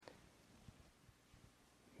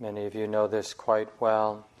Many of you know this quite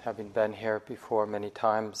well, having been here before many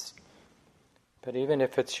times. But even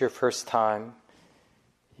if it's your first time,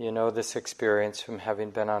 you know this experience from having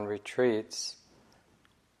been on retreats.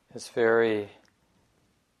 It's very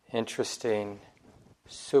interesting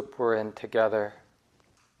soup we're in together,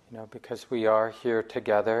 because we are here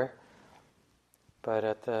together, but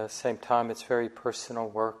at the same time it's very personal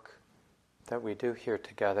work that we do here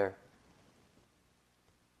together.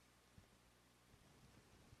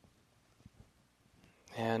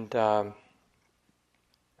 And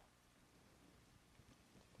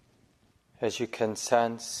as you can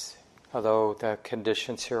sense, although the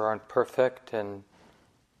conditions here aren't perfect and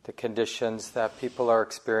the conditions that people are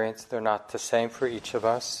experiencing, they're not the same for each of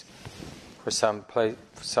us. For some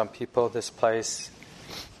people, this place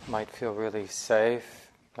might feel really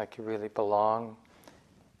safe, like you really belong,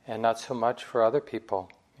 and not so much for other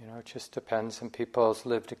people. It just depends on people's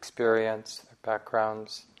lived experience, their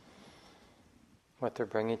backgrounds, what they're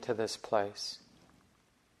bringing to this place.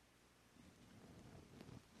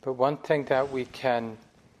 But one thing that we can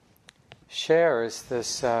share is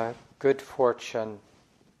this good fortune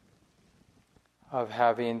of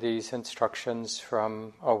having these instructions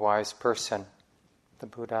from a wise person, the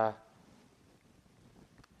Buddha.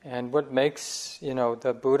 And what makes,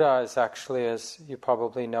 the Buddha is actually, as you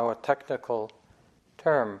probably know, a technical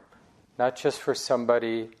term, not just for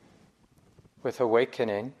somebody with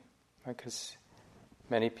awakening, because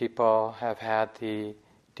many people have had the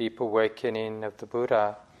deep awakening of the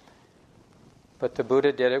Buddha, but the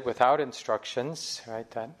Buddha did it without instructions,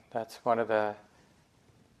 right? That's one of the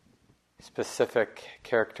specific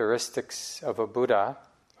characteristics of a Buddha,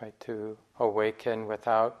 right? To awaken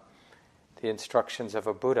without the instructions of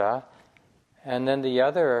a Buddha. And then the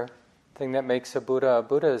other thing that makes a Buddha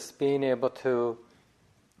is being able to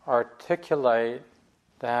articulate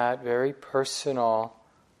that very personal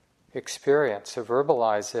experience, to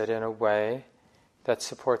verbalize it in a way that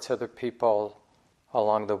supports other people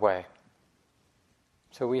along the way.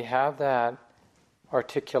 So we have that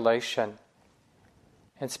articulation.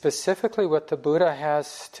 And specifically what the Buddha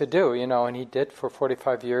has to do, and he did for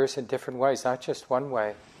 45 years in different ways, not just one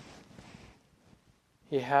way.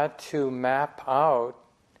 He had to map out,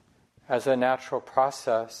 as a natural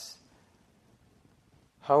process,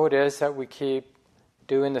 how it is that we keep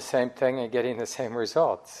doing the same thing and getting the same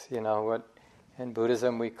results. What in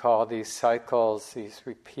Buddhism we call these cycles, these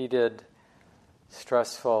repeated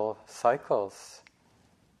stressful cycles,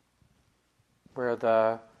 where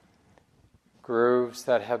the grooves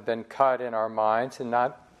that have been cut in our minds, and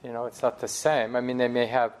it's not the same. I mean, they may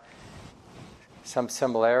have some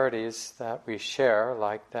similarities that we share,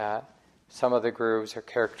 like that some of the grooves are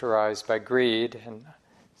characterized by greed, and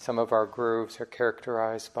some of our grooves are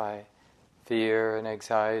characterized by fear and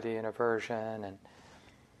anxiety and aversion, and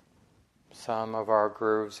some of our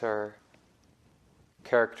grooves are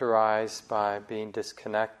characterized by being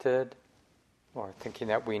disconnected or thinking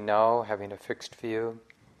that we know, having a fixed view,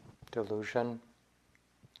 delusion.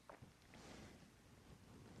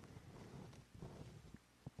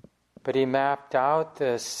 But he mapped out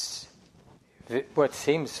this, what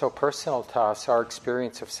seems so personal to us, our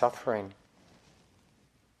experience of suffering.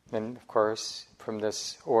 And of course, from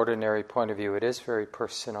this ordinary point of view, it is very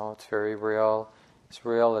personal, it's very real. As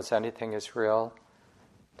real as anything is real.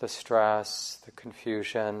 The stress, the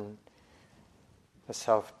confusion, the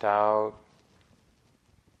self-doubt,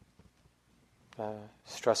 the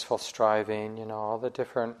stressful striving, all the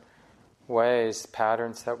different ways,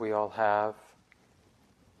 patterns that we all have.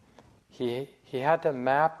 He had to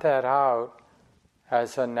map that out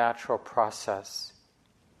as a natural process.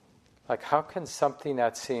 Like, how can something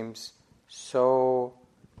that seems so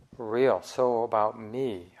real, so about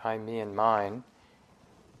me, I, me, and mine,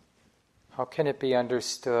 how can it be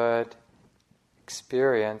understood,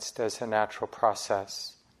 experienced as a natural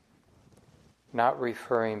process, not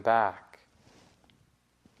referring back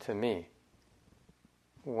to me,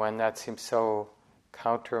 when that seems so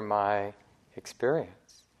counter my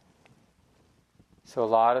experience? So a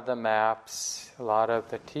lot of the maps, a lot of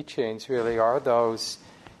the teachings really are those,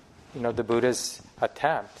 the Buddha's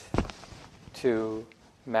attempt to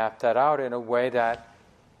map that out in a way that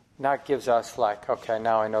not gives us like, okay,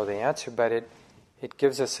 now I know the answer, but it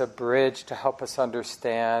gives us a bridge to help us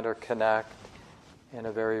understand or connect in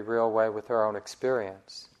a very real way with our own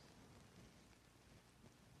experience.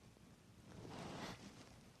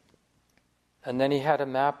 And then he had to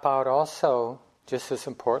map out also, just as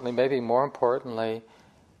importantly, maybe more importantly,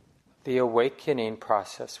 the awakening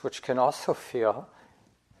process, which can also feel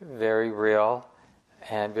very real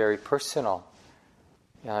and very personal.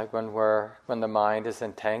 Like when the mind is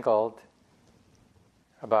entangled,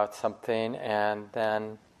 about something, and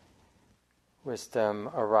then wisdom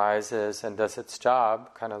arises and does its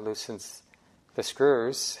job, kind of loosens the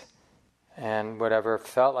screws, and whatever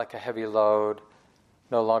felt like a heavy load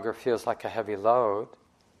no longer feels like a heavy load.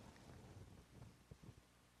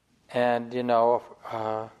 And,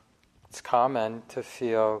 it's common to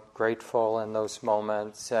feel grateful in those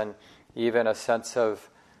moments, and even a sense of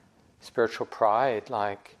spiritual pride,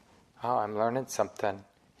 like, oh, I'm learning something.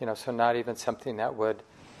 So not even something that would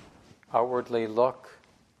outwardly look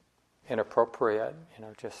inappropriate,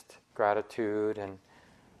 just gratitude and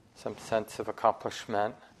some sense of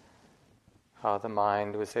accomplishment, how the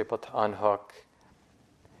mind was able to unhook.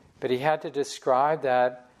 But he had to describe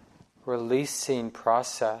that releasing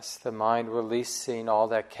process, the mind releasing all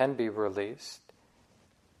that can be released,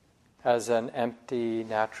 as an empty,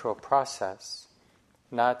 natural process.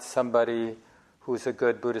 Not somebody who's a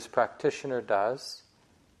good Buddhist practitioner does,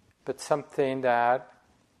 but something that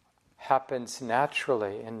happens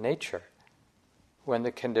naturally in nature when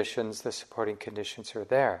the supporting conditions are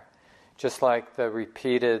there. Just like the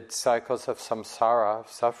repeated cycles of samsara, of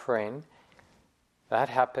suffering, that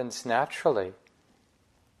happens naturally.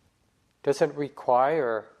 Doesn't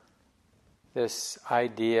require this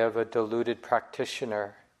idea of a deluded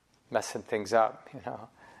practitioner messing things up,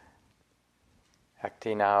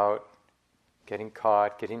 acting out, getting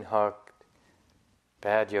caught, getting hooked,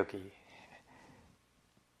 bad yogi.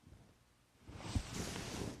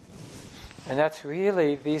 And that's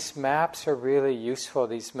really, these maps are really useful,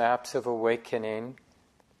 these maps of awakening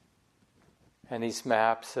and these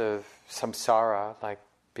maps of samsara, like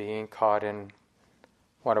being caught in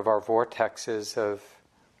one of our vortexes of,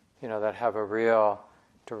 that have a real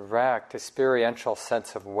direct experiential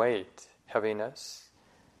sense of weight, heaviness,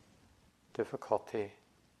 difficulty.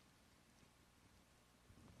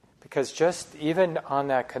 Because just even on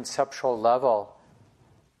that conceptual level,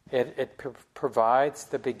 it provides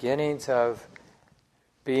the beginnings of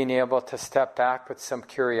being able to step back with some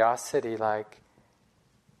curiosity, like,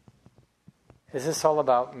 is this all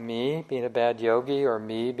about me being a bad yogi or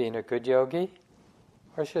me being a good yogi?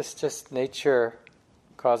 Or is this just nature,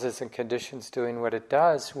 causes and conditions doing what it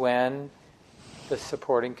does when the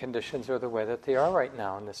supporting conditions are the way that they are right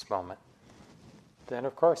now in this moment? Then,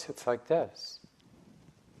 of course, it's like this.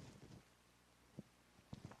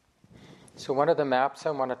 So one of the maps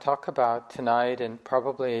I want to talk about tonight, and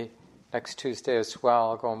probably next Tuesday as well,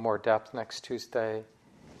 I'll go in more depth next Tuesday,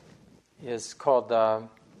 is called the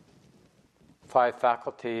 5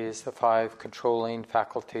 faculties, the 5 controlling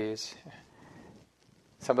faculties.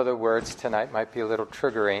 Some of the words tonight might be a little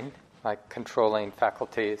triggering, like controlling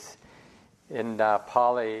faculties. In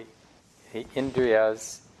Pali, the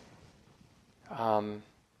Indriyas,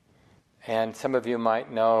 and some of you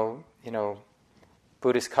might know,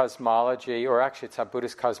 Buddhist cosmology, or actually it's not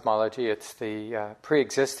Buddhist cosmology, it's the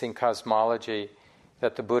pre-existing cosmology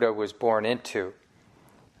that the Buddha was born into.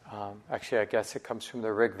 Actually, I guess it comes from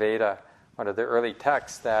the Rig Veda, one of the early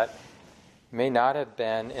texts that may not have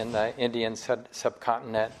been in the Indian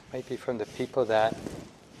subcontinent, maybe from the people that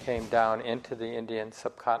came down into the Indian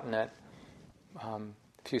subcontinent a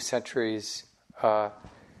few centuries,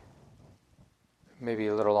 maybe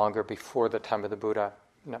a little longer before the time of the Buddha,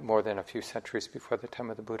 not more than a few centuries before the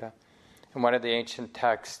time of the Buddha. And one of the ancient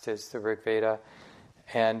texts is the Rig Veda.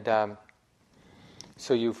 And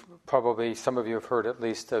so some of you have heard at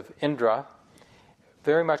least of Indra,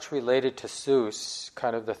 very much related to Zeus,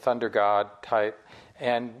 kind of the thunder god type.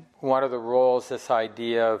 And one of the roles this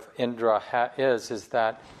idea of Indra is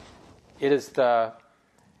that it is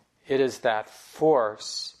that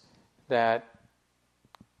force that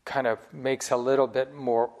kind of makes a little bit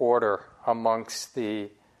more order amongst the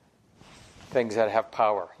things that have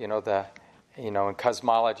power. In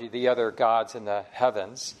cosmology, the other gods in the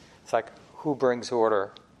heavens. It's like, who brings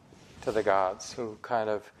order to the gods? Who kind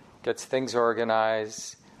of gets things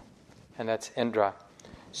organized? And that's Indra.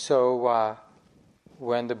 So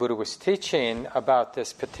when the Buddha was teaching about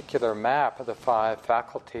this particular map of the 5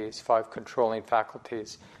 faculties, 5 controlling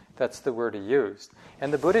faculties, that's the word he used.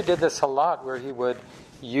 And the Buddha did this a lot, where he would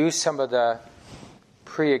use some of the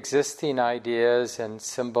pre-existing ideas and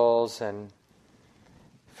symbols and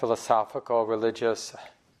philosophical, religious,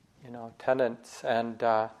 tenets, and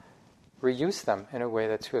reuse them in a way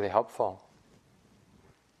that's really helpful.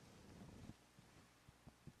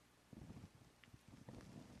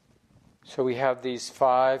 So we have these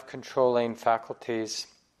 5 controlling faculties,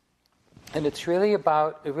 and it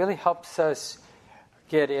really helps us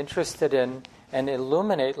get interested in and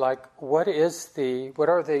illuminate, like, what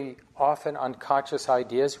are the often unconscious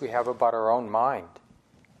ideas we have about our own mind?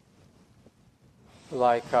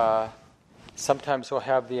 Like, sometimes we'll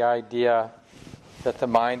have the idea that the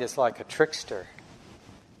mind is like a trickster.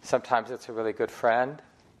 Sometimes it's a really good friend,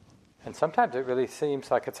 and sometimes it really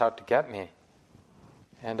seems like it's out to get me.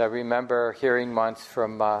 And I remember hearing once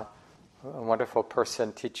from a wonderful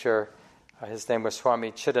person, teacher, his name was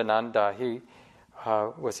Swami Chidananda. He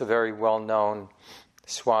was a very well-known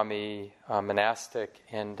Swami monastic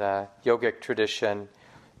in the yogic tradition,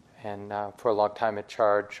 and for a long time in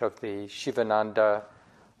charge of the Shivananda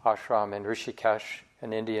ashram in Rishikesh,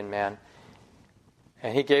 an Indian man.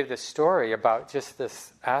 And he gave this story about just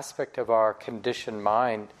this aspect of our conditioned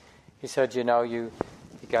mind. He said, you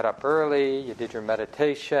got up early, you did your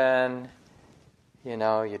meditation,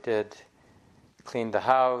 you cleaned the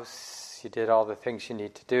house, you did all the things you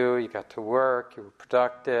need to do, you got to work, you were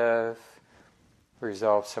productive,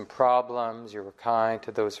 resolved some problems, you were kind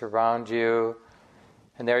to those around you,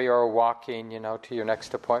 and there you are walking, to your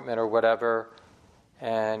next appointment or whatever,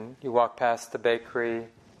 and you walk past the bakery,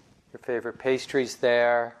 your favorite pastry's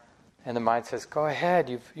there, and the mind says, go ahead,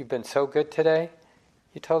 you've been so good today,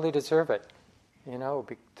 you totally deserve it. It'll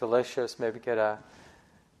be delicious, maybe get a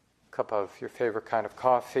cup of your favorite kind of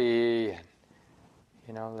coffee,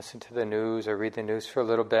 and, listen to the news or read the news for a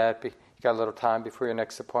little bit. You got a little time before your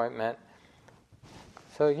next appointment.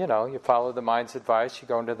 So, you follow the mind's advice, you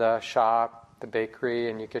go into the shop, the bakery,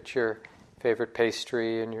 and you get your favorite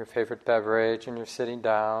pastry and your favorite beverage, and you're sitting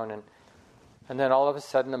down, and then all of a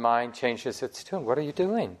sudden the mind changes its tune. What are you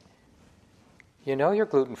doing? You're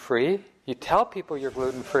gluten-free. You tell people you're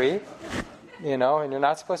gluten-free, and you're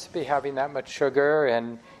not supposed to be having that much sugar,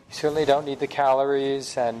 and you certainly don't need the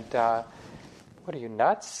calories, and what are you,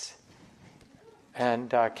 nuts? And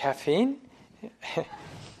caffeine?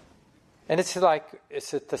 And it's like,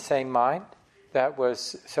 is it the same mind that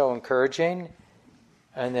was so encouraging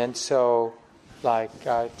and then so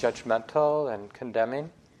judgmental and condemning?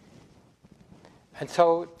 And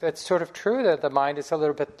so it's sort of true that the mind is a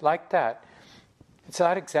little bit like that. It's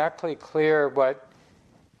not exactly clear what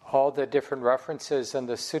all the different references in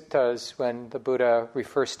the suttas when the Buddha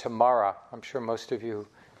refers to Mara. I'm sure most of you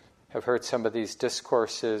have heard some of these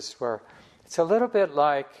discourses where it's a little bit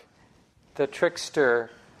like the trickster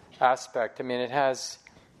aspect. I mean, it has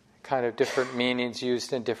kind of different meanings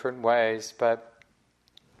used in different ways, but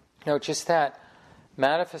just that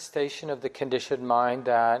manifestation of the conditioned mind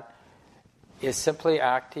that is simply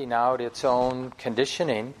acting out its own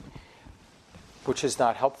conditioning, which is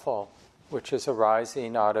not helpful, which is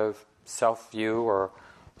arising out of self-view or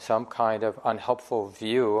some kind of unhelpful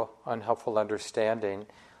view, unhelpful understanding,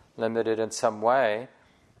 limited in some way,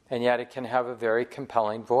 and yet it can have a very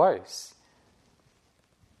compelling voice.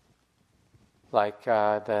 Like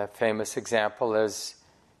the famous example is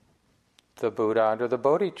the Buddha under the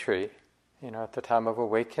Bodhi tree, at the time of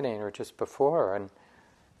awakening or just before. And,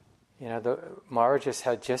 the Mara just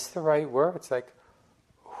had just the right words, like,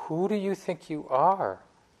 who do you think you are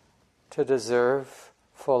to deserve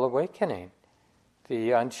full awakening?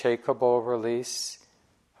 The unshakable release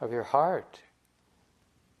of your heart.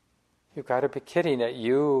 You've got to be kidding that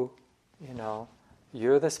you're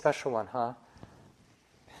the special one, huh?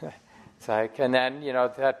 It's like, and then,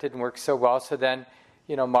 that didn't work so well. So then,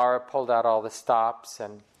 Mara pulled out all the stops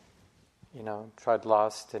and, tried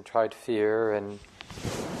lust and tried fear. And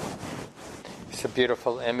it's a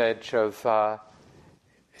beautiful image of,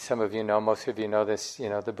 some of you know, most of you know this,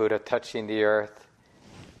 the Buddha touching the earth,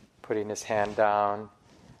 putting his hand down,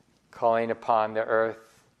 calling upon the earth,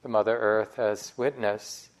 the Mother Earth as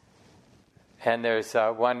witness. And there's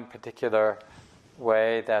one particular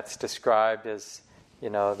way that's described as,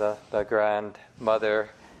 the grand mother,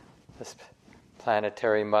 this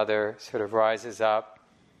planetary mother, sort of rises up,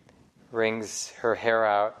 wrings her hair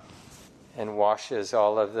out, and washes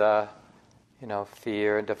all of the,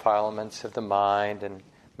 fear and defilements of the mind and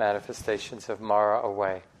manifestations of Mara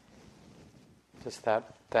away. Just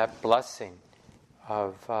that blessing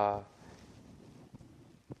of,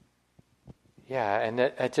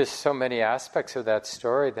 and just so many aspects of that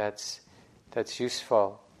story that's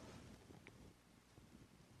useful.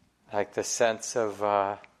 Like the sense of,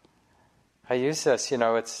 I use this,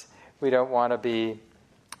 we don't want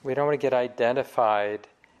to get identified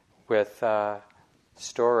with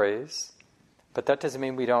stories, but that doesn't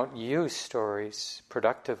mean we don't use stories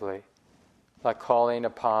productively, like calling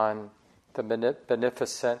upon the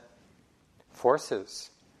beneficent forces.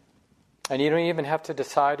 And you don't even have to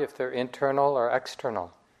decide if they're internal or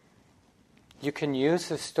external. You can use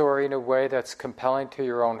the story in a way that's compelling to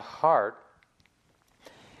your own heart,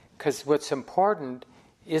 because what's important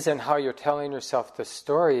isn't how you're telling yourself the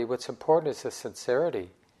story. What's important is the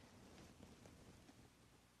sincerity.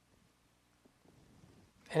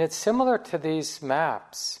 And it's similar to these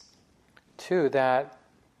maps, too, that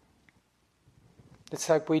it's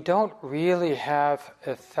like we don't really have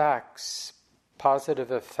effects, positive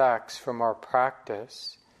effects from our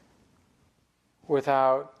practice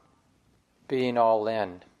without being all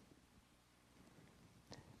in.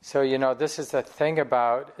 So, this is the thing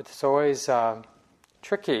about, it's always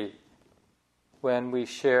tricky when we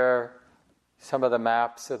share some of the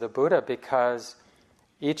maps of the Buddha, because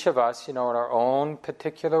each of us, in our own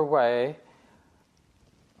particular way,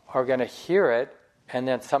 are going to hear it, and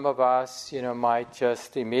then some of us, might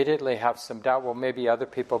just immediately have some doubt, well, maybe other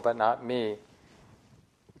people, but not me.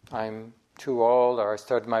 I'm too old, or I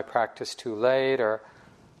started my practice too late, or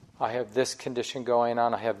I have this condition going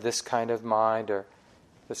on, I have this kind of mind, or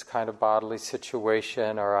this kind of bodily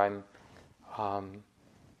situation, or I'm,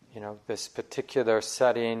 this particular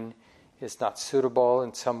setting is not suitable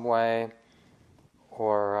in some way,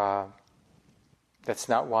 or that's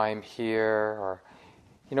not why I'm here, or,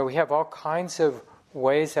 we have all kinds of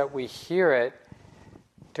ways that we hear it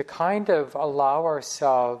to kind of allow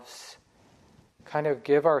ourselves, kind of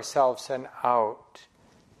give ourselves an out.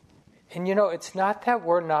 And it's not that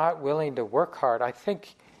we're not willing to work hard. I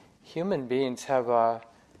think human beings have a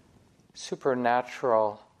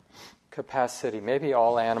supernatural capacity, maybe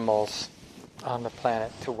all animals on the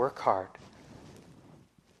planet, to work hard.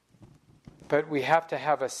 But we have to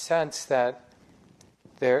have a sense that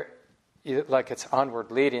like it's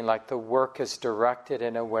onward leading, like the work is directed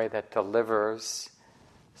in a way that delivers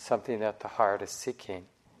something that the heart is seeking.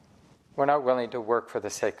 We're not willing to work for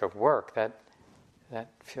the sake of work. That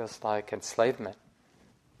feels like enslavement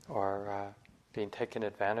or being taken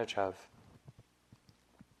advantage of.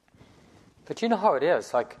 But you know how it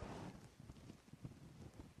is. Like,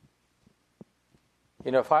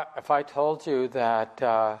 if I told you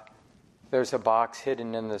that there's a box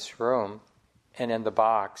hidden in this room, and in the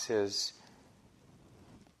box is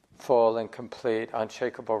full and complete,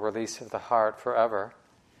 unshakable release of the heart forever,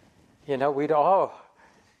 we'd all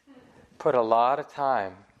put a lot of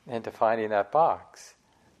time into finding that box.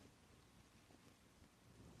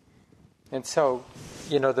 And so,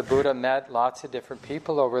 the Buddha met lots of different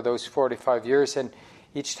people over those 45 years, and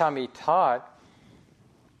each time he taught,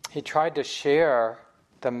 he tried to share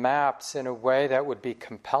the maps in a way that would be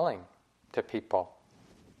compelling to people.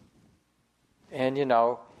 And,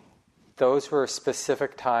 those were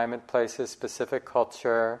specific time and places, specific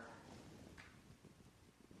culture,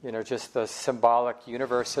 just the symbolic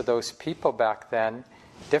universe of those people back then,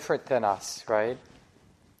 different than us, right?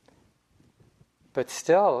 But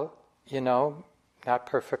still, not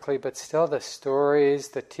perfectly, but still the stories,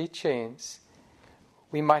 the teachings,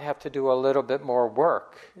 we might have to do a little bit more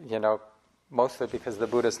work, mostly because the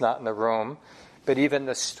Buddha's not in the room. But even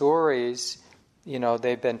the stories,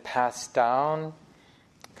 they've been passed down,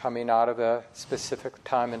 coming out of a specific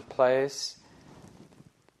time and place.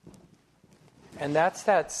 And that's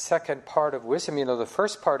that second part of wisdom. The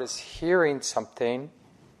first part is hearing something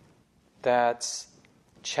that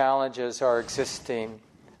challenges our existing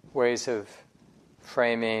ways of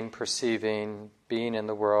framing, perceiving, being in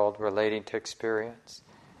the world, relating to experience.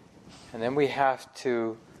 And then we have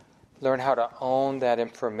to learn how to own that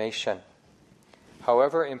information.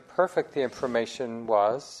 However imperfect the information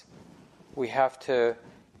was, we have to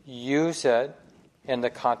use it in the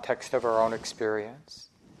context of our own experience.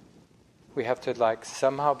 We have to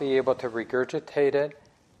somehow be able to regurgitate it.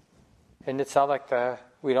 And it's not like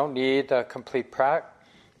we don't need the complete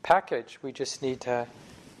package. We just need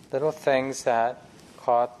little things that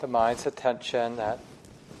caught the mind's attention, that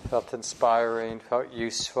felt inspiring, felt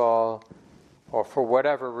useful, or for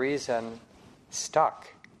whatever reason, stuck.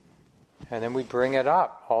 And then we bring it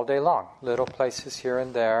up all day long, little places here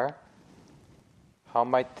and there. How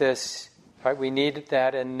might this, right? We need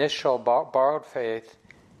that initial borrowed faith.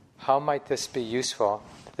 How might this be useful?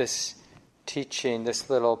 This teaching, this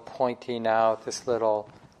little pointing out, this little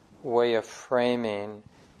way of framing,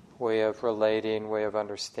 way of relating, way of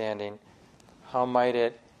understanding. How might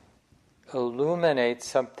it illuminate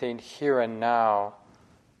something here and now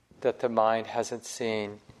that the mind hasn't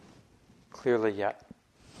seen clearly yet?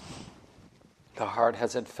 The heart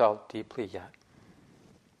hasn't felt deeply yet.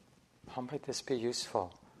 How might this be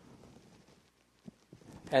useful?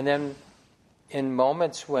 And then in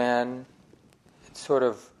moments when sort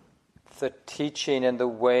of the teaching and the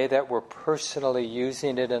way that we're personally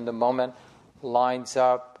using it in the moment aligns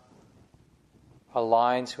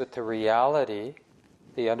with the reality,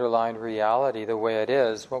 the underlying reality, the way it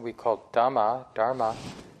is, what we call dharma,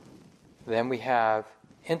 then we have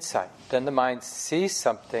insight. Then the mind sees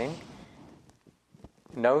something,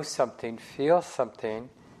 knows something, feels something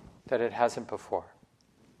that it hasn't before.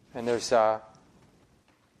 And there's a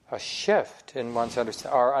shift in one's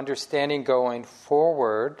understanding. Our understanding going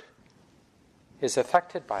forward is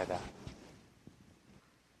affected by that.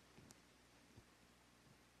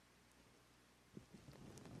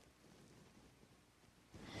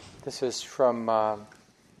 This is from a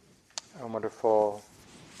wonderful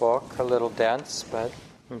book, a little dense, but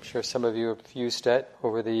I'm sure some of you have used it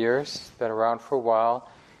over the years. It's been around for a while.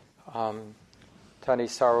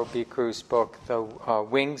 Thanissaro Bhikkhu's book, The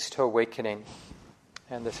Wings to Awakening.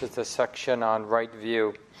 And this is the section on right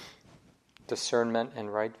view, discernment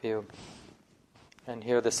and right view. And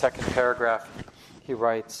here, the second paragraph, he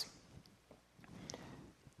writes,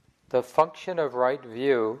 "The function of right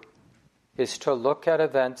view is to look at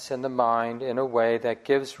events in the mind in a way that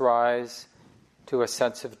gives rise to a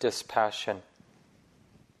sense of dispassion."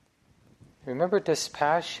 Remember,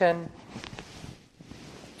 dispassion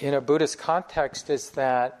in a Buddhist context is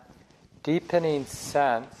that deepening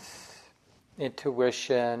sense,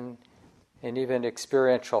 intuition, and even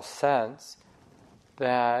experiential sense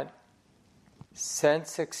that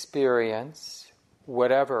sense experience,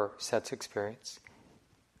 whatever sense experience,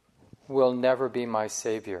 will never be my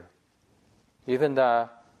savior. Even the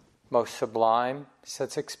most sublime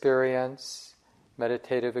sense experience,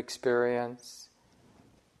 meditative experience,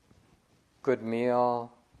 good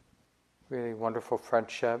meal, really wonderful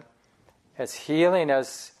friendship, as healing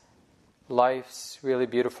as life's really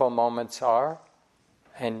beautiful moments are,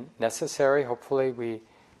 and necessary, hopefully we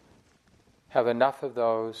have enough of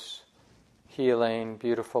those healing,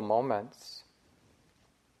 beautiful moments.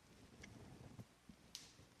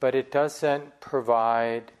 But it doesn't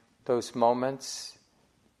provide those moments,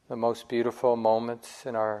 the most beautiful moments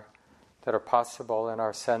that are possible in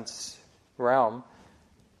our sense realm.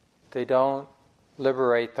 They don't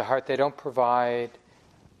liberate the heart. They don't provide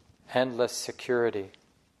endless security,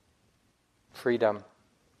 freedom,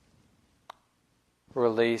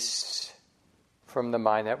 release from the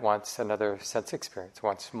mind that wants another sense experience,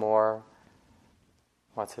 wants more,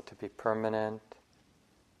 wants it to be permanent,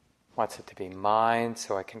 wants it to be mine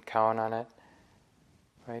so I can count on it,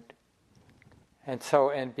 right?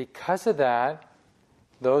 And because of that,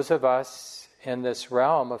 those of us in this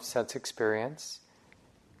realm of sense experience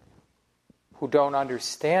who don't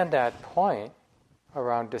understand that point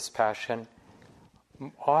around dispassion,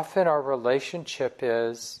 often our relationship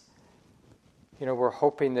is, we're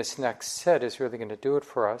hoping this next sit is really going to do it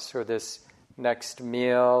for us, or this next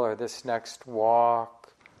meal, or this next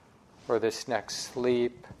walk, or this next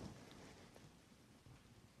sleep,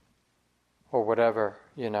 or whatever,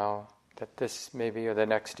 that this maybe, or the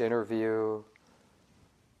next interview.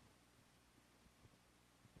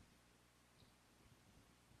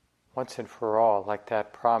 Once and for all, like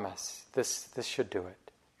that promise, this should do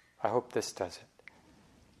it. I hope this does it.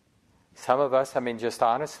 Some of us, just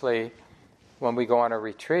honestly, when we go on a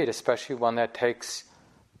retreat, especially one that takes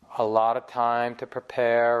a lot of time to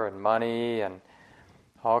prepare and money and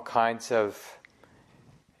all kinds of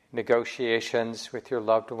negotiations with your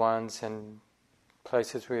loved ones and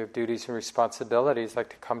places where you have duties and responsibilities, like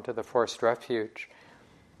to come to the Forest Refuge,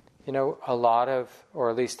 a lot of, or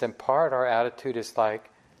at least in part, our attitude is like,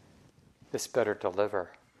 this better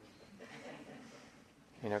deliver.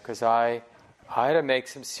 Because I had to make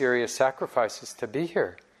some serious sacrifices to be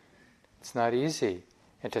here. It's not easy.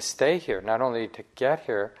 And to stay here, not only to get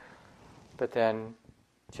here, but then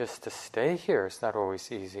just to stay here is not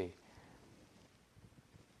always easy.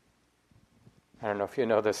 I don't know if you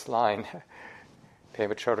know this line.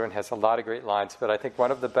 Pema Chodron has a lot of great lines, but I think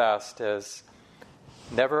one of the best is,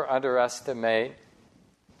 never underestimate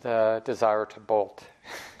the desire to bolt.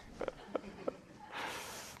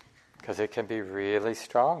 Because it can be really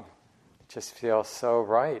strong. It just feels so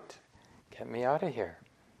right. Get me out of here.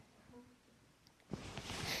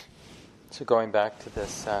 So going back to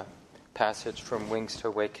this passage from Wings to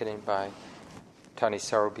Awakening by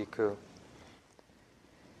Thanissaro Bhikkhu.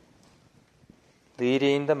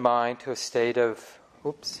 Leading the mind to a state of,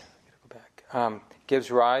 gives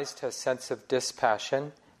rise to a sense of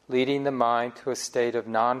dispassion, leading the mind to a state of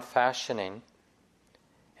non-fashioning,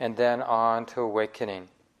 and then on to awakening.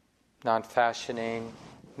 Non-fashioning,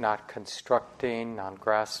 not constructing,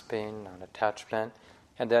 non-grasping, non-attachment,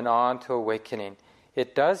 and then on to awakening.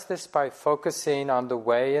 It does this by focusing on the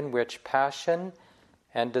way in which passion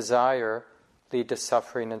and desire lead to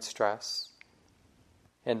suffering and stress.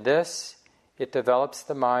 In this, it develops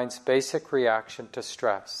the mind's basic reaction to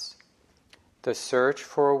stress, the search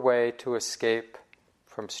for a way to escape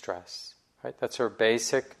from stress. Right? That's our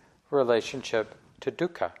basic relationship to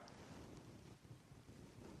dukkha.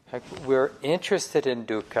 We're interested in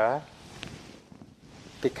dukkha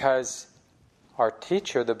because our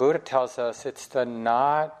teacher, the Buddha, tells us it's the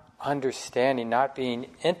not understanding, not being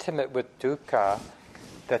intimate with dukkha,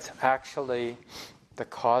 that's actually the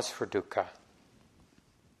cause for dukkha.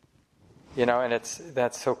 And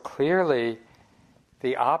that's so clearly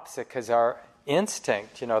the opposite, because our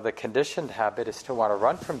instinct, the conditioned habit is to want to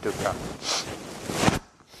run from dukkha.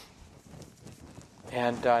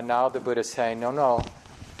 And now the Buddha is saying, no,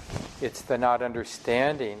 it's the not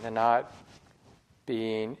understanding, the not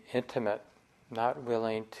being intimate, not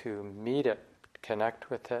willing to meet it, connect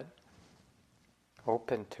with it,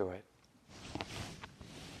 open to it.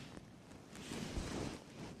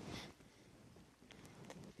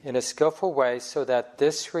 In a skillful way, so that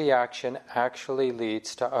this reaction actually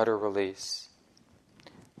leads to utter release.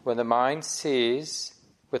 When the mind sees,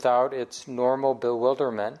 without its normal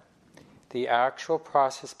bewilderment, the actual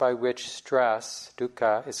process by which stress,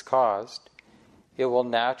 dukkha, is caused, it will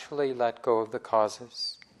naturally let go of the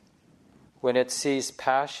causes. When it sees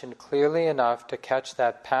passion clearly enough to catch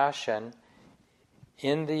that passion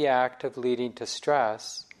in the act of leading to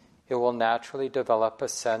stress, it will naturally develop a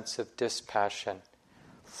sense of dispassion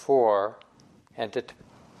for and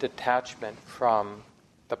detachment from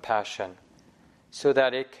the passion, so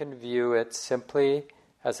that it can view it simply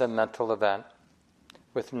as a mental event,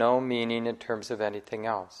 with no meaning in terms of anything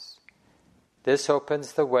else. This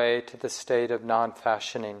opens the way to the state of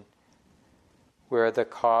non-fashioning, where the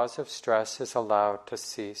cause of stress is allowed to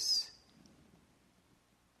cease.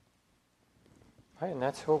 Right, and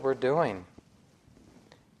that's what we're doing.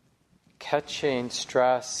 Catching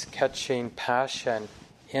stress, catching passion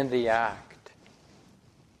in the act.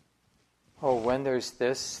 Oh, when there's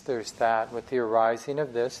this, there's that. With the arising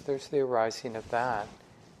of this, there's the arising of that.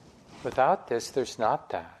 Without this, there's not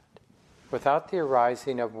that. Without the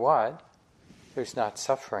arising of what, there's not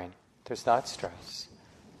suffering, there's not stress.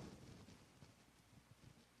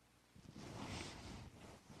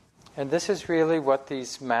 And this is really what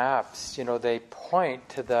these maps, they point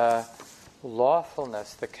to the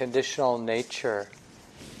lawfulness, the conditional nature.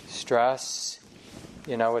 Stress,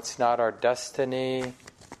 it's not our destiny.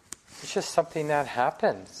 It's just something that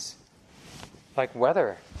happens. Like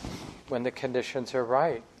weather, when the conditions are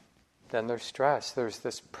right. Then there's stress. There's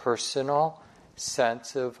this personal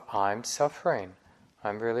sense of I'm suffering.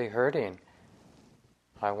 I'm really hurting.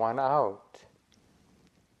 I want out.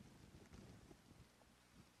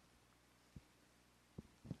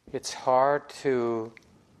 It's hard to,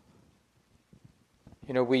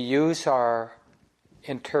 we use our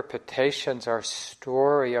interpretations, our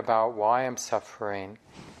story about why I'm suffering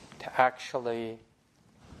to actually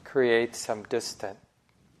create some distance.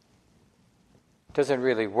 Doesn't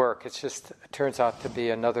really work. It turns out to be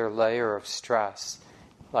another layer of stress,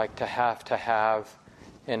 like to have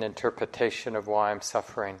an interpretation of why I'm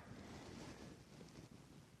suffering,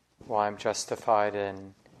 why I'm justified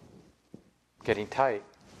in getting tight,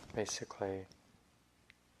 basically.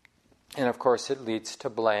 And of course it leads to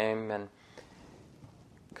blame and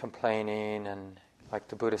complaining, and like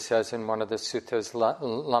the Buddha says in one of the suttas,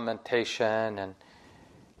 lamentation and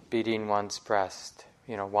beating one's breast.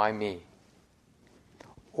 Why me?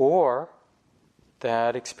 Or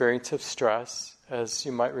that experience of stress, as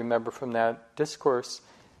you might remember from that discourse,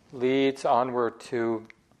 leads onward to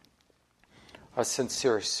a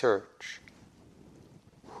sincere search.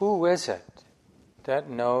 Who is it that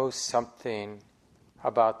knows something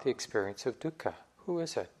about the experience of dukkha? Who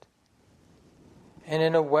is it? And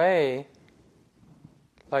in a way,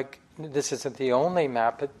 like this isn't the only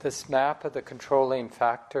map, but this map of the controlling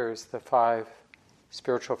factors, the 5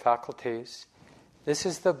 spiritual faculties, this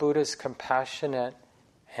is the Buddha's compassionate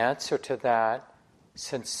answer to that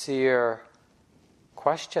sincere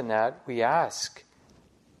question that we ask.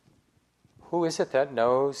 Who is it that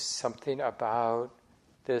knows something about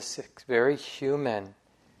this very human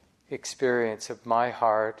experience of my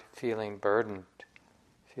heart feeling burdened,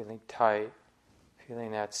 feeling tight,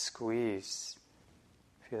 feeling that squeeze,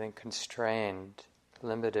 feeling constrained,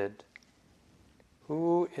 limited?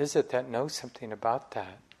 Who is it that knows something about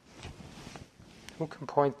that? Who can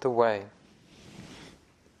point the way?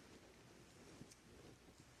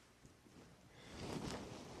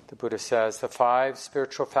 The Buddha says, the 5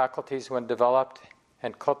 spiritual faculties, when developed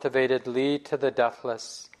and cultivated, lead to the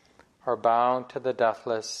deathless, are bound to the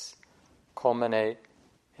deathless, culminate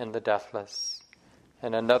in the deathless.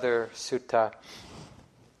 And another sutta,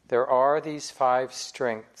 there are these 5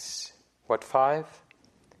 strengths. What 5?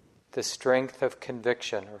 The strength of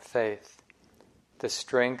conviction or faith, the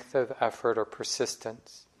strength of effort or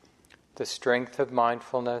persistence, the strength of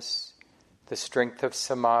mindfulness, the strength of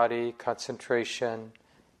samadhi, concentration,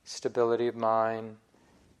 stability of mind,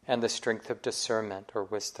 and the strength of discernment or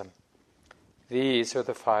wisdom. these are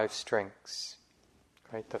the 5 strengths,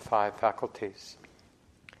 right? The 5 faculties.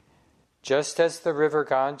 Just as the river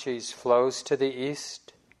Ganges flows to the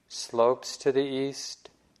east, slopes to the east,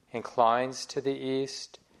 inclines to the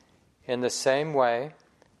east, in the same way,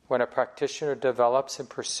 when a practitioner develops and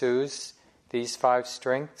pursues these 5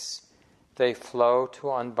 strengths, they flow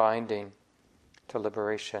to unbinding, to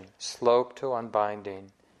liberation, slope to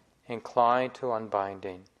unbinding, incline to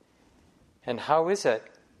unbinding. And how is it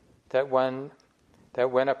that when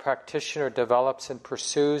a practitioner develops and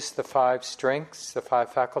pursues the 5 strengths, the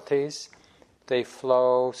 5 faculties, they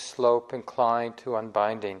flow, slope, incline to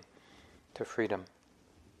unbinding, to freedom?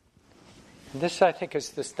 And this, I think,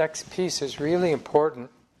 this next piece is really important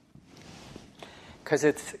because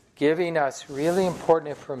it's giving us really important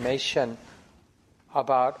information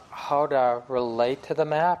about how to relate to the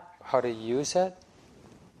map, how to use it,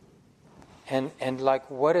 and like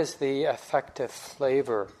what is the effective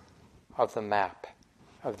flavor of the map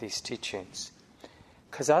of these teachings.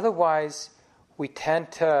 Because otherwise we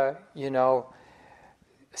tend to,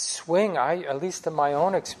 swing, at least in my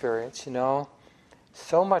own experience,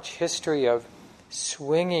 so much history of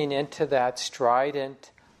swinging into that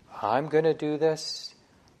strident, I'm going to do this,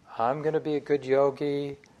 I'm going to be a good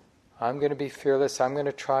yogi, I'm going to be fearless, I'm going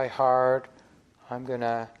to try hard, I'm going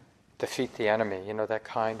to defeat the enemy, that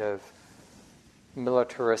kind of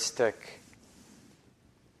militaristic,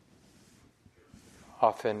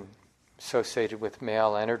 often associated with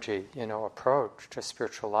male energy, approach to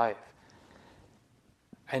spiritual life.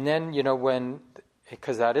 And then,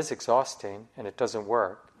 because that is exhausting and it doesn't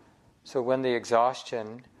work, so when the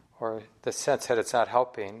exhaustion or the sense that it's not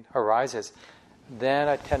helping arises, then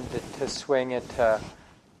I tend to swing into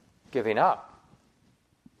giving up.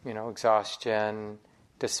 Exhaustion,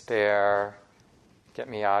 despair, get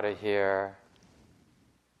me out of here.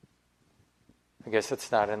 I guess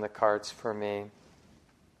it's not in the cards for me.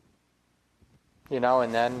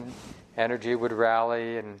 And then energy would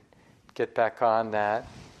rally and get back on that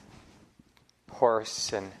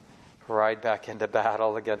horse and ride back into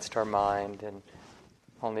battle against our mind, and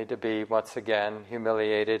only to be once again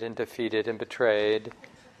humiliated and defeated and betrayed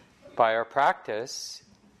by our practice,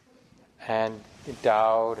 and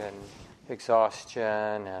doubt and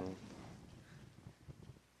exhaustion and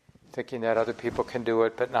thinking that other people can do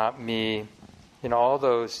it but not me. All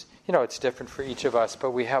those, it's different for each of us,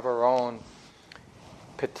 but we have our own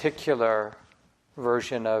particular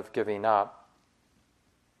version of giving up.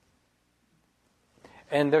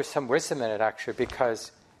 And there's some wisdom in it, actually,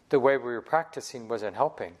 because the way we were practicing wasn't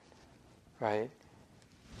helping, right?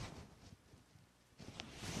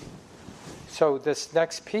 So this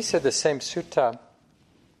next piece of the same sutta,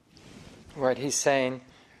 right, he's saying,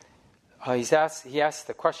 he asks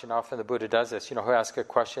the question, often the Buddha does this, who asks a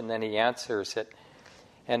question, then he answers it.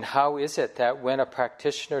 And how is it that when a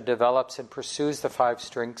practitioner develops and pursues the 5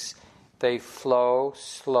 strengths, they flow,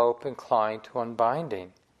 slope, incline to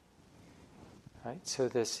unbinding? Right? So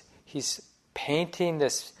he's painting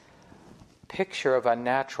this picture of a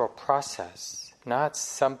natural process, not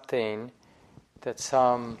something that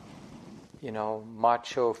some,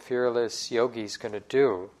 macho, fearless yogi is going to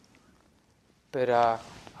do, but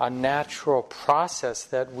a natural process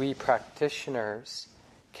that we practitioners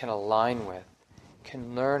can align with,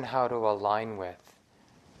 can learn how to align with,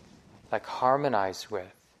 like harmonize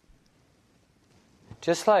with.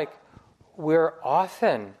 Just like we're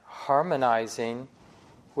often harmonizing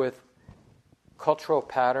with cultural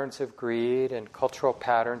patterns of greed and cultural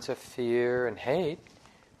patterns of fear and hate,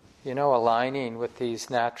 aligning with these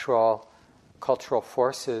natural cultural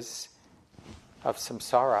forces of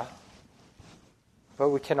samsara. But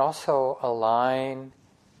we can also align,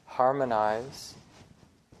 harmonize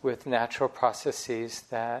with natural processes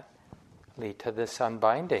that lead to this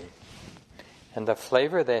unbinding. And the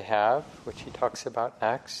flavor they have, which he talks about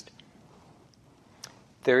next,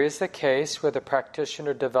 there is a case where the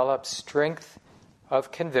practitioner develops strength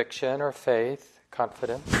of conviction or faith,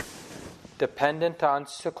 confidence, dependent on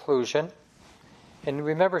seclusion. And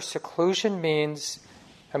remember, seclusion means,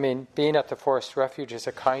 being at the forest refuge is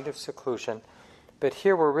a kind of seclusion. But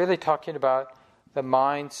here we're really talking about the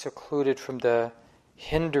mind secluded from the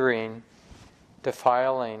hindering,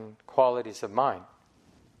 defiling qualities of mind.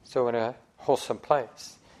 So in a wholesome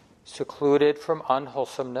place. Secluded from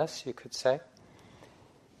unwholesomeness, you could say.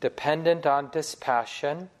 Dependent on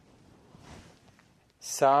dispassion.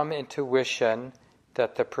 Some intuition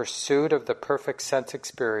that the pursuit of the perfect sense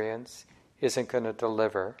experience isn't going to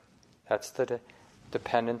deliver. That's the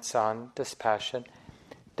dependence on dispassion.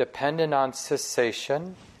 Dependent on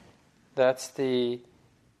cessation. That's the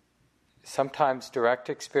sometimes direct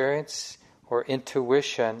experience or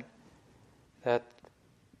intuition that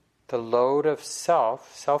the load of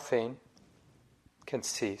selfing, can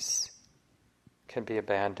cease, can be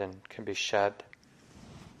abandoned, can be shed,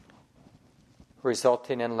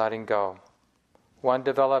 resulting in letting go. One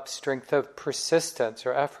develops strength of persistence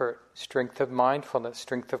or effort, strength of mindfulness,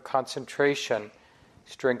 strength of concentration,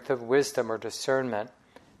 strength of wisdom or discernment,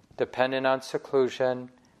 dependent on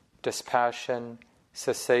seclusion, dispassion,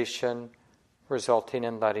 cessation, resulting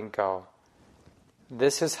in letting go.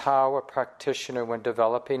 This is how a practitioner, when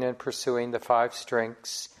developing and pursuing the 5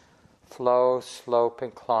 strengths, flow, slope,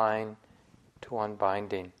 incline to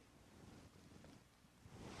unbinding.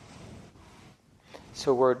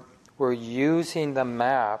 So we're using the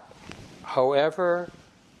map, however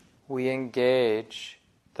we engage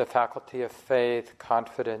the faculty of faith,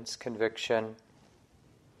 confidence, conviction,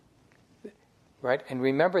 right? And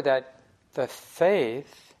remember that the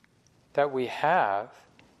faith that we have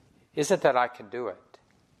isn't that I can do it.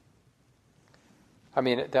 I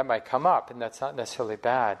mean, that might come up, and that's not necessarily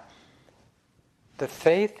bad. The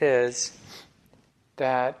faith is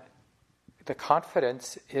that, the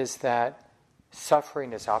confidence is that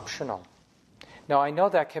suffering is optional. Now, I know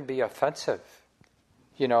that can be offensive.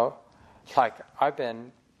 Like I've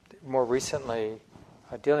been more recently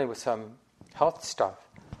dealing with some health stuff,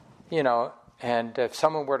 and if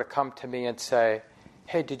someone were to come to me and say,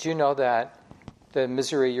 hey, did you know that the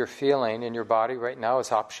misery you're feeling in your body right now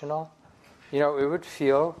is optional? It would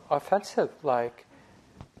feel offensive, like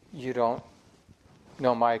you don't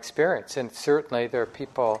know my experience. And certainly there are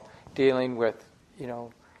people dealing with,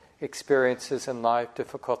 experiences in life,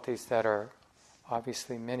 difficulties that are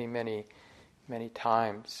obviously many, many, many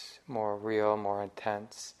times more real, more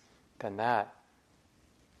intense than that.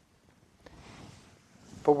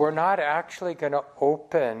 But we're not actually going to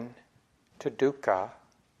open to dukkha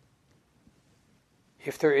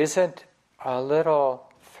if there isn't a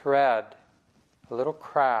little thread, a little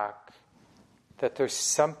crack, that there's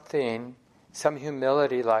something, some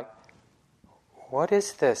humility, like, what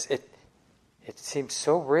is this? It seems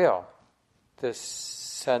so real, this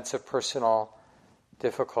sense of personal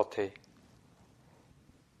difficulty.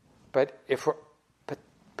 But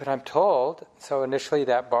I'm told, so initially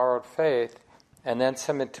that borrowed faith, and then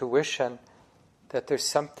some intuition, that there's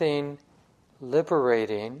something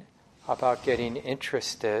liberating about getting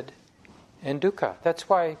interested in dukkha. That's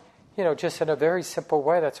why, just in a very simple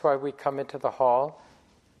way, that's why we come into the hall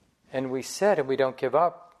and we sit and we don't get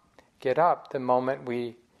up the moment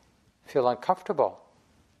we feel uncomfortable.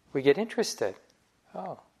 We get interested.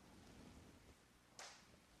 Oh.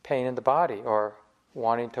 Pain in the body, or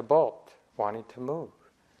wanting to bolt, wanting to move.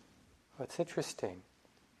 What's interesting?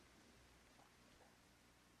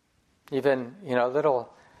 Even, little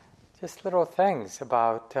things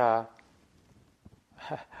about,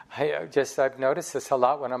 I've noticed this a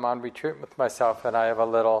lot when I'm on retreat with myself and I have a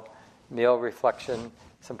little meal reflection,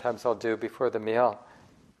 sometimes I'll do before the meal.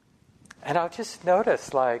 And I'll just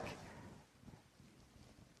notice, like,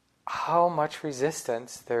 how much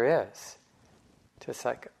resistance there is. Just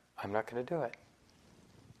like, I'm not going to do it.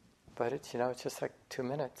 But it's, it's just like 2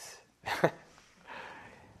 minutes. I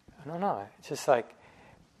don't know. It's just like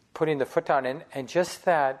putting the foot down, and just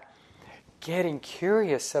that getting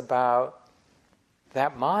curious about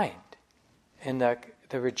that mind and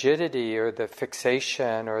the rigidity or the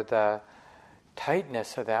fixation or the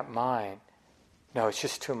tightness of that mind. No, it's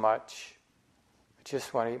just too much. I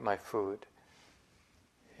just want to eat my food.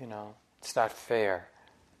 It's not fair.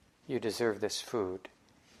 You deserve this food.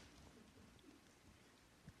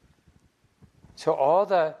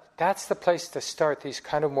 So that's the place to start, these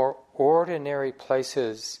kind of more ordinary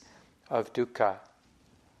places of dukkha.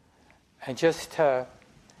 And just to,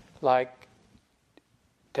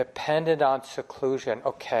 dependent on seclusion.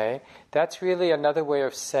 Okay, that's really another way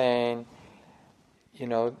of saying,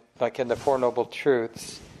 like in the Four Noble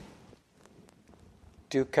Truths,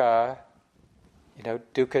 dukkha,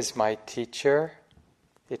 dukkha is my teacher.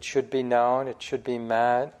 It should be known, it should be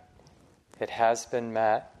met, it has been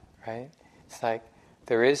met, right? It's like,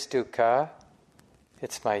 there is dukkha,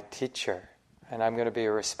 it's my teacher, and I'm going to be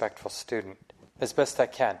a respectful student, as best I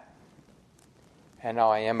can. And now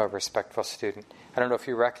I am a respectful student. I don't know if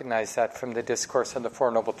you recognize that from the discourse on the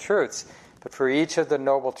Four Noble Truths, but for each of the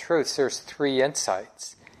Noble Truths, there's 3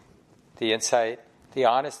 insights. The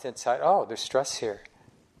honest insight, oh, there's stress here.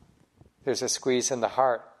 There's a squeeze in the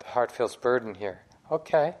heart feels burden here.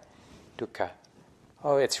 Okay, dukkha.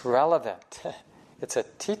 Oh, it's relevant. It's a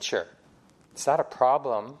teacher. It's not a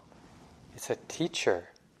problem. It's a teacher.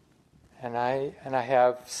 And I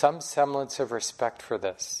have some semblance of respect for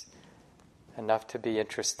this, enough to be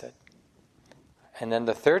interested. And then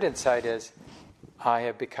the third insight is, I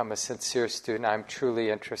have become a sincere student. I'm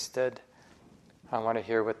truly interested. I want to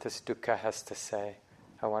hear what this dukkha has to say.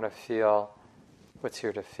 I want to feel what's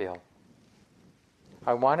here to feel.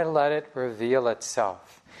 I want to let it reveal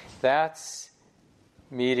itself. That's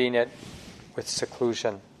meeting it with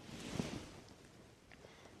seclusion.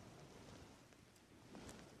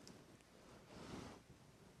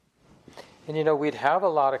 And we'd have a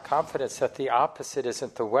lot of confidence that the opposite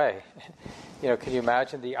isn't the way. Can you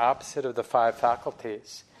imagine the opposite of the 5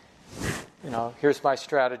 faculties? Here's my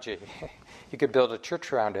strategy. You could build a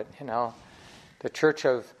church around it, The church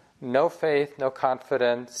of no faith, no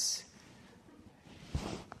confidence.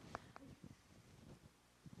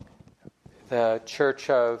 The church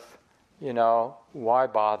of, why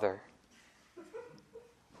bother?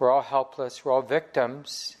 We're all helpless. We're all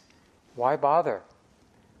victims. Why bother?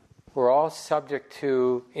 We're all subject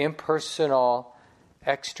to impersonal,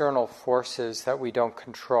 external forces that we don't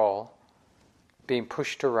control, being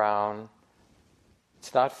pushed around.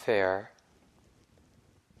 It's not fair.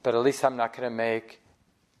 But at least I'm not going to make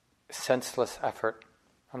senseless effort.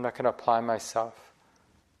 I'm not going to apply myself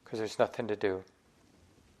because there's nothing to do.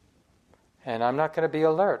 And I'm not going to be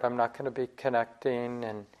alert. I'm not going to be connecting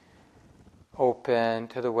and open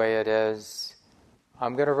to the way it is.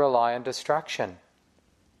 I'm going to rely on distraction.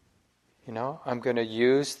 I'm going to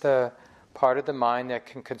use the part of the mind that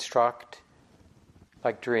can construct,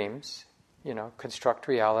 like dreams, construct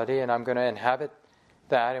reality, and I'm going to inhabit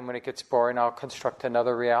that, and when it gets boring, I'll construct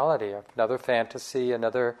another reality, another fantasy,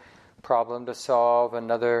 another problem to solve,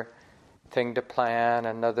 another thing to plan,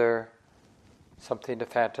 another something to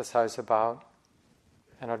fantasize about.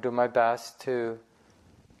 And I'll do my best to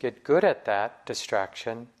get good at that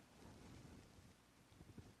distraction.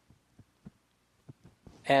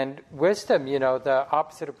 And wisdom, the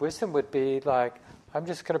opposite of wisdom would be like, I'm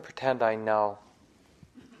just going to pretend I know.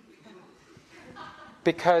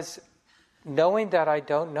 Because knowing that I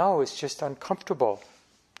don't know is just uncomfortable.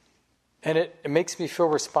 And it makes me feel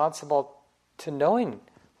responsible to knowing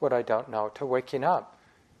what I don't know, to waking up.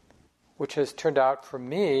 Which has turned out for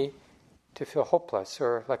me to feel hopeless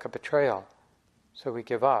or like a betrayal. So we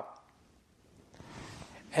give up.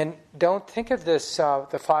 And don't think of this,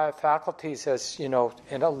 the 5 faculties as, in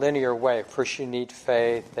a linear way. First you need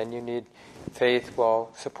faith, then you need faith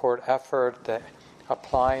will support effort, the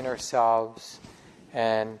applying ourselves.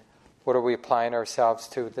 And what are we applying ourselves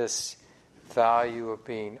to? This value of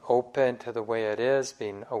being open to the way it is,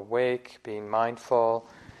 being awake, being mindful,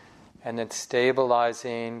 and then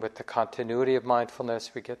stabilizing with the continuity of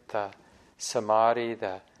mindfulness. We get the samadhi,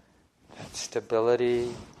 that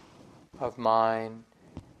stability of mind,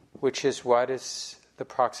 which is what is the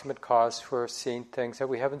proximate cause for seeing things that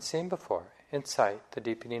we haven't seen before. Insight, the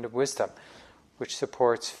deepening of wisdom, which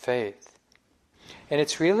supports faith. And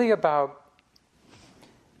it's really about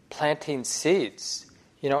planting seeds,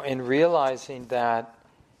 and realizing that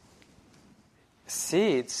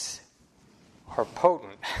seeds are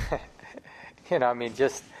potent.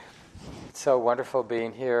 Just it's so wonderful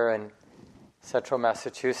being here in central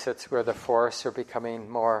Massachusetts where the forests are becoming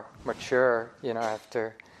more mature,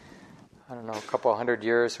 after a couple 100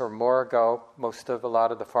 years or more ago, a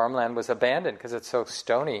lot of the farmland was abandoned because it's so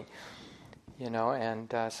stony,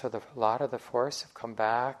 and so a lot of the forests have come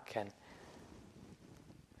back,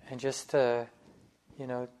 and just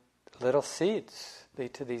little seeds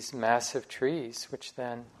lead to these massive trees, which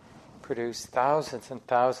then produce thousands and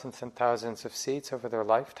thousands and thousands of seeds over their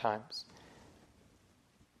lifetimes.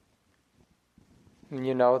 And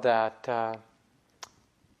that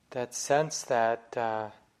sense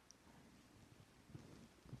that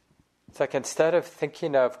it's like instead of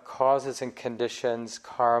thinking of causes and conditions,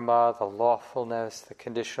 karma, the lawfulness, the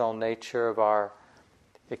conditional nature of our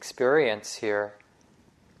experience here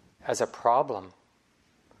as a problem,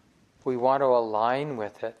 we want to align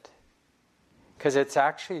with it. Because it's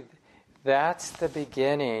actually, that's the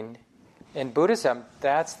beginning. In Buddhism,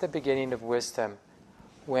 that's the beginning of wisdom.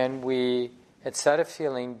 When we, instead of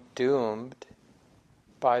feeling doomed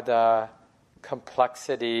by the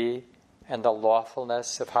complexity and the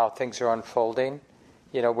lawfulness of how things are unfolding,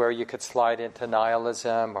 where you could slide into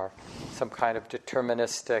nihilism or some kind of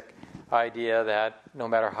deterministic idea that no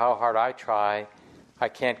matter how hard I try, I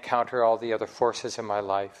can't counter all the other forces in my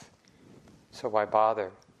life. So why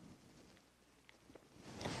bother?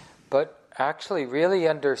 But actually really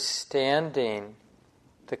understanding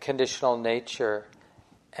the conditional nature,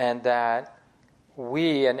 and that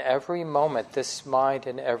we in every moment, this mind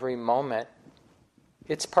in every moment,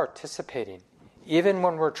 it's participating. Even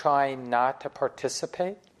when we're trying not to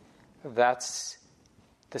participate, that's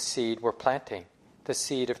the seed we're planting. The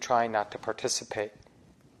seed of trying not to participate.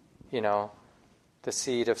 the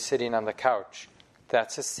seed of sitting on the couch.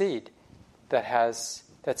 That's a seed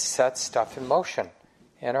that sets stuff in motion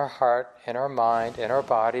in our heart, in our mind, in our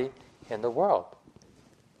body, in the world.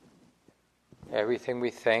 Everything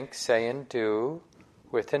we think, say, and do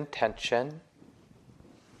with intention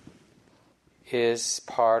is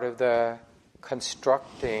part of the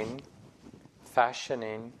constructing,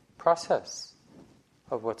 fashioning process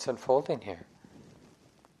of what's unfolding here.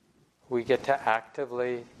 We get to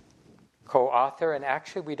actively co-author, and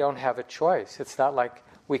actually we don't have a choice. It's not like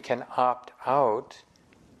we can opt out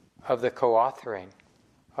of the co-authoring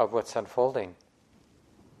of what's unfolding.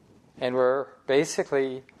 And we're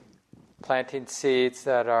basically planting seeds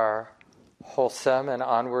that are wholesome and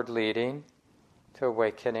onward leading to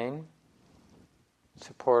awakening,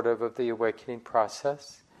 supportive of the awakening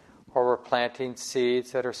process, or we're planting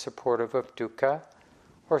seeds that are supportive of dukkha,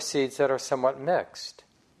 or seeds that are somewhat mixed.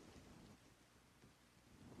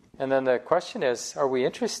 And then the question is, are we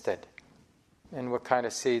interested in what kind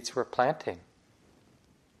of seeds we're planting?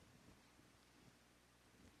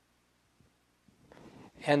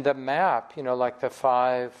 And the map, like the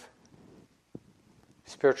 5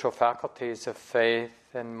 spiritual faculties of faith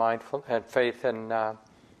and mindful and faith and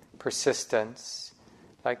persistence,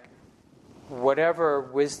 like whatever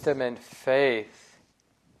wisdom and faith,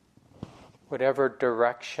 whatever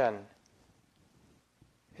direction,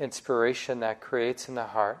 inspiration that creates in the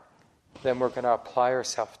heart, then we're going to apply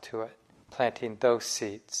ourselves to it, planting those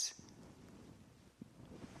seeds.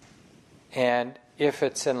 And if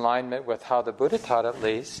it's in alignment with how the Buddha taught, at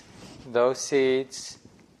least, those seeds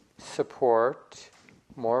support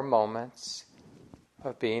more moments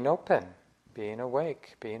of being open, being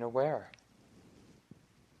awake, being aware.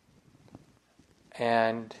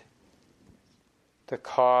 And the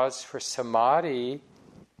cause for samadhi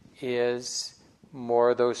is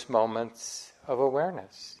more those moments of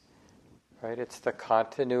awareness, right? It's the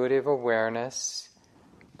continuity of awareness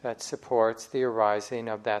that supports the arising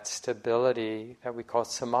of that stability that we call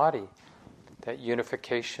samadhi, that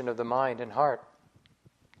unification of the mind and heart,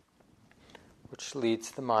 which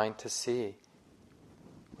leads the mind to see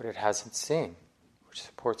what it hasn't seen, which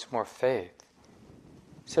supports more faith.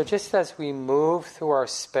 So just as we move through our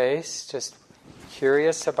space, just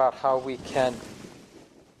curious about how we can,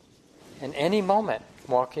 in any moment,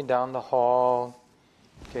 walking down the hall,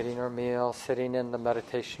 getting our meal, sitting in the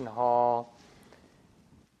meditation hall,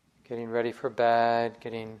 getting ready for bed,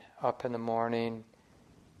 getting up in the morning.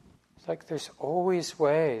 It's like there's always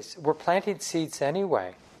ways. We're planting seeds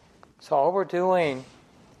anyway. So all we're doing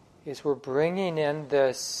is we're bringing in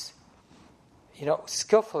this,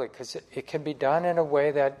 skillfully, because it can be done in a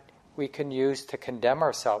way that we can use to condemn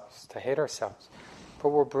ourselves, to hate ourselves. But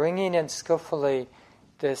we're bringing in skillfully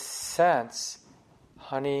this sense,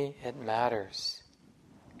 honey, it matters.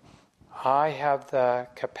 I have the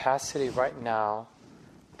capacity right now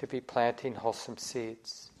to be planting wholesome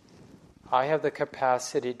seeds. I have the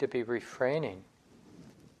capacity to be refraining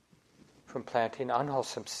from planting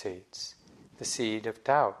unwholesome seeds, the seed of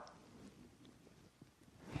doubt.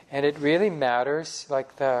 And it really matters,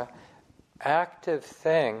 like the active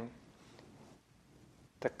thing,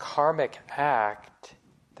 the karmic act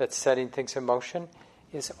that's setting things in motion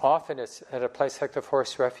is often, it's at a place like the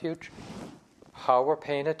Forest Refuge, how we're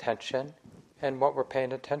paying attention and what we're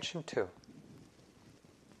paying attention to.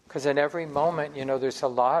 Because in every moment, there's a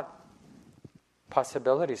lot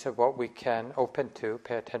possibilities of what we can open to,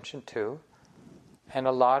 pay attention to, and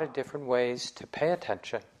a lot of different ways to pay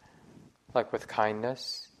attention, like with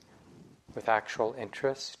kindness, with actual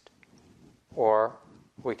interest, or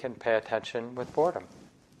we can pay attention with boredom.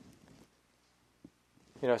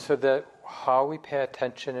 So that how we pay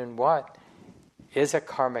attention and what is a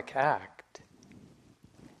karmic act.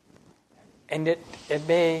 And it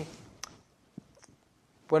may,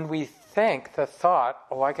 when we think the thought,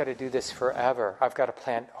 I got to do this forever, I've got to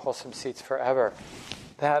plant wholesome seeds forever,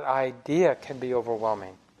 that idea can be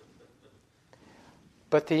overwhelming.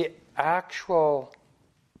 But the actual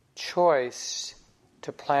choice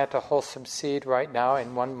to plant a wholesome seed right now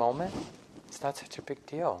in one moment, it's not such a big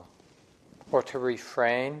deal. Or to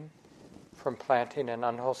refrain from planting an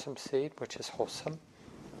unwholesome seed, which is wholesome.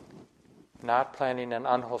 Not planting an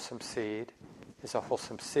unwholesome seed is a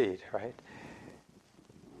wholesome seed, right?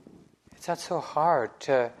 It's not so hard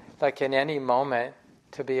to, like in any moment,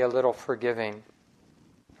 to be a little forgiving,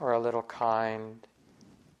 or a little kind,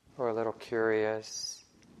 or a little curious,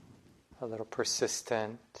 a little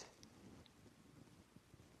persistent,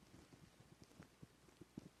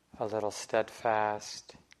 a little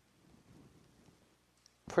steadfast,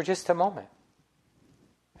 for just a moment.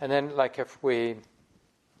 And then, like if we,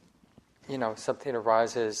 something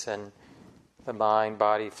arises and the mind,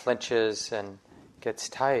 body flinches and gets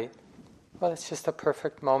tight, well, it's just a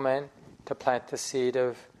perfect moment to plant the seed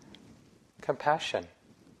of compassion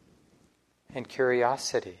and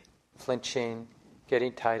curiosity. Flinching,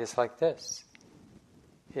 getting tight is like this.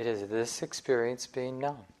 It is this experience being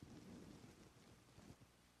known.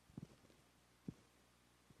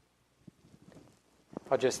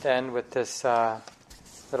 I'll just end with this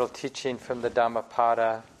little teaching from the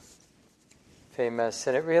Dhammapada, famous,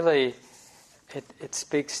 and it really it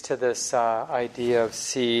speaks to this idea of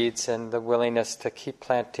seeds and the willingness to keep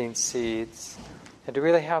planting seeds and to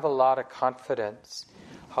really have a lot of confidence.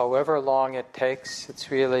 However long it takes, it's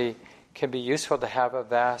really can be useful to have a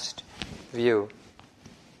vast view.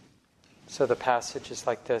 So the passage is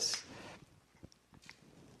like this.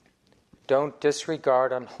 Don't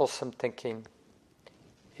disregard unwholesome thinking.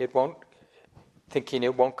 It won't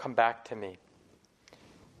come back to me.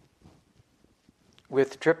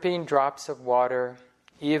 With dripping drops of water,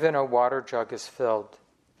 even a water jug is filled,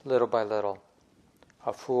 little by little.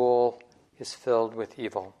 A fool is filled with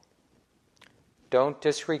evil. Don't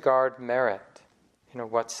disregard merit,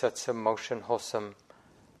 what sets in motion wholesome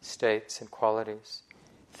states and qualities.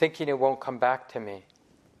 Thinking it won't come back to me.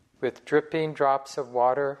 With dripping drops of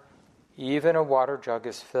water, even a water jug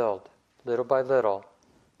is filled, little by little.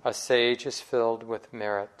 A sage is filled with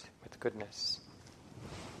merit, with goodness.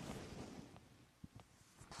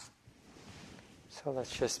 So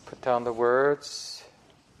let's just put down the words,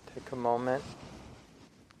 take a moment.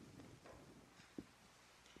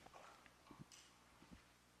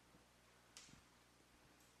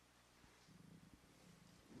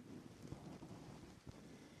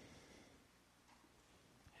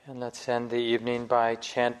 And let's end the evening by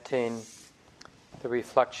chanting the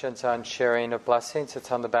reflections on sharing of blessings.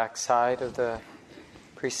 It's on the back side of the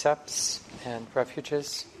precepts and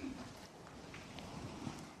refuges.